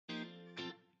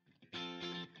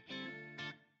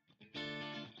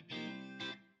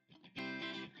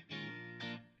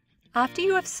After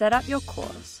you have set up your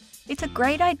course, it's a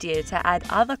great idea to add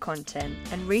other content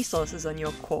and resources on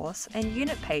your course and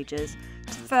unit pages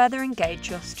to further engage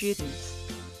your students.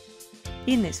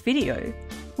 In this video,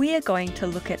 we are going to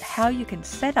look at how you can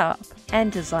set up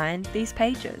and design these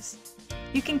pages.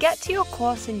 You can get to your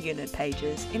course and unit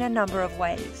pages in a number of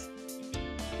ways.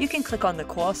 You can click on the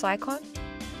course icon,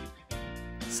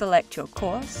 select your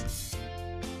course,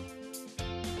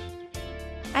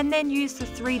 and then use the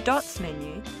three dots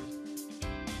menu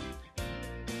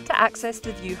to access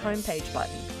the View Homepage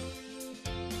button.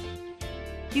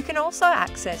 You can also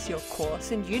access your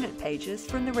course and unit pages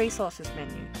from the Resources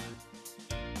menu.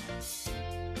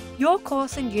 Your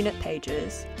course and unit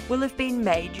pages will have been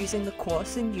made using the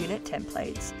course and unit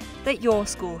templates that your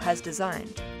school has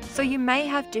designed, so you may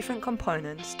have different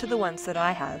components to the ones that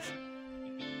I have.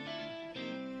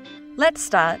 Let's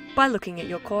start by looking at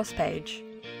your course page.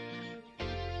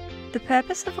 The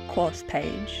purpose of a course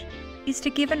page is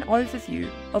to give an overview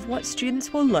of what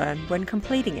students will learn when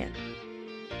completing it.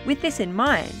 With this in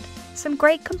mind, some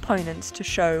great components to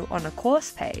show on a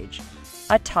course page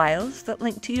are tiles that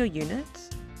link to your units,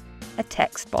 a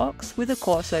text box with a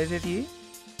course overview,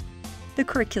 the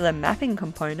curriculum mapping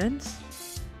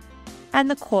components, and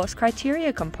the course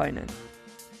criteria component.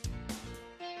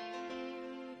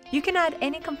 You can add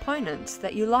any components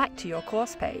that you like to your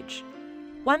course page.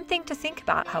 One thing to think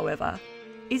about, however,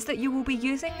 is that you will be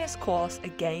using this course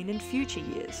again in future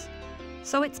years,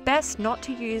 so it's best not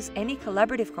to use any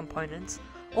collaborative components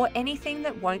or anything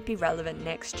that won't be relevant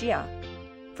next year.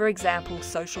 For example,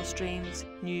 social streams,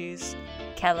 news,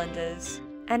 calendars,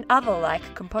 and other like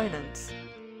components.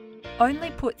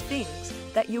 Only put things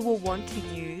that you will want to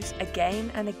use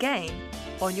again and again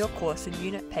on your course and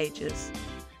unit pages.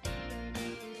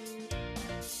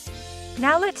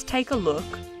 Now let's take a look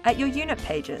at your unit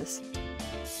pages.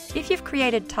 If you've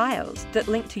created tiles that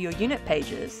link to your unit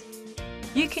pages,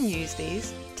 you can use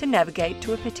these to navigate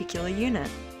to a particular unit.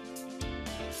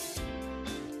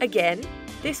 Again,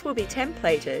 this will be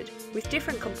templated with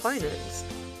different components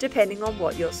depending on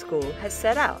what your school has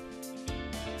set up.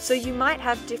 So you might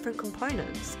have different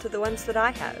components to the ones that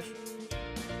I have.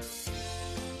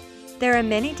 There are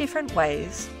many different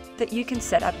ways that you can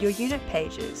set up your unit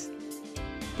pages.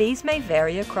 These may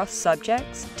vary across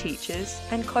subjects, teachers,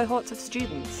 and cohorts of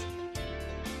students.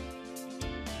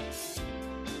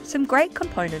 Some great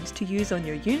components to use on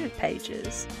your unit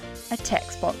pages are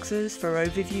text boxes for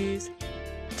overviews,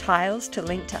 tiles to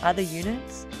link to other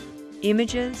units,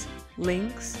 images,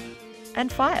 links,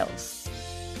 and files.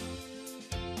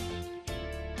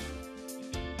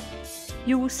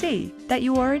 You will see that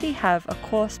you already have a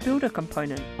course builder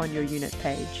component on your unit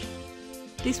page.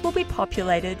 This will be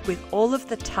populated with all of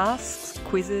the tasks,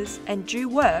 quizzes, and due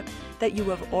work that you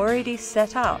have already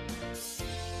set up.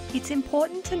 It's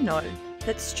important to note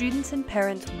that students and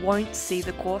parents won't see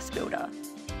the course builder.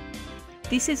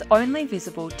 This is only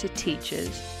visible to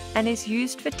teachers and is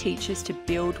used for teachers to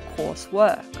build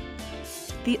coursework.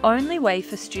 The only way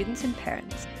for students and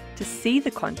parents to see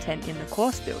the content in the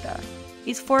course builder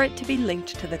is for it to be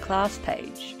linked to the class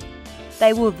page.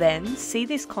 They will then see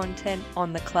this content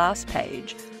on the class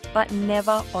page, but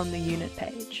never on the unit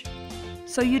page.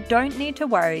 So you don't need to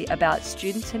worry about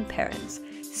students and parents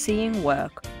seeing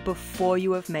work before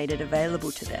you have made it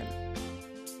available to them.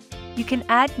 You can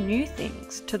add new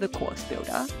things to the course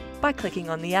builder by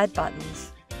clicking on the Add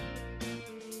buttons.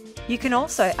 You can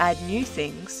also add new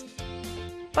things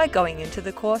by going into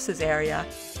the Courses area.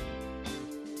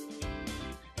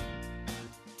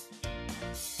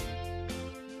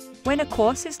 When a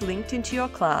course is linked into your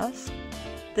class,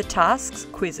 the tasks,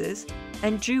 quizzes,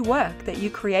 and due work that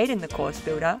you create in the course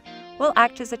builder will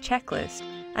act as a checklist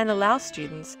and allow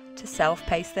students to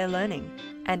self-pace their learning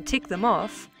and tick them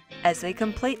off as they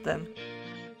complete them.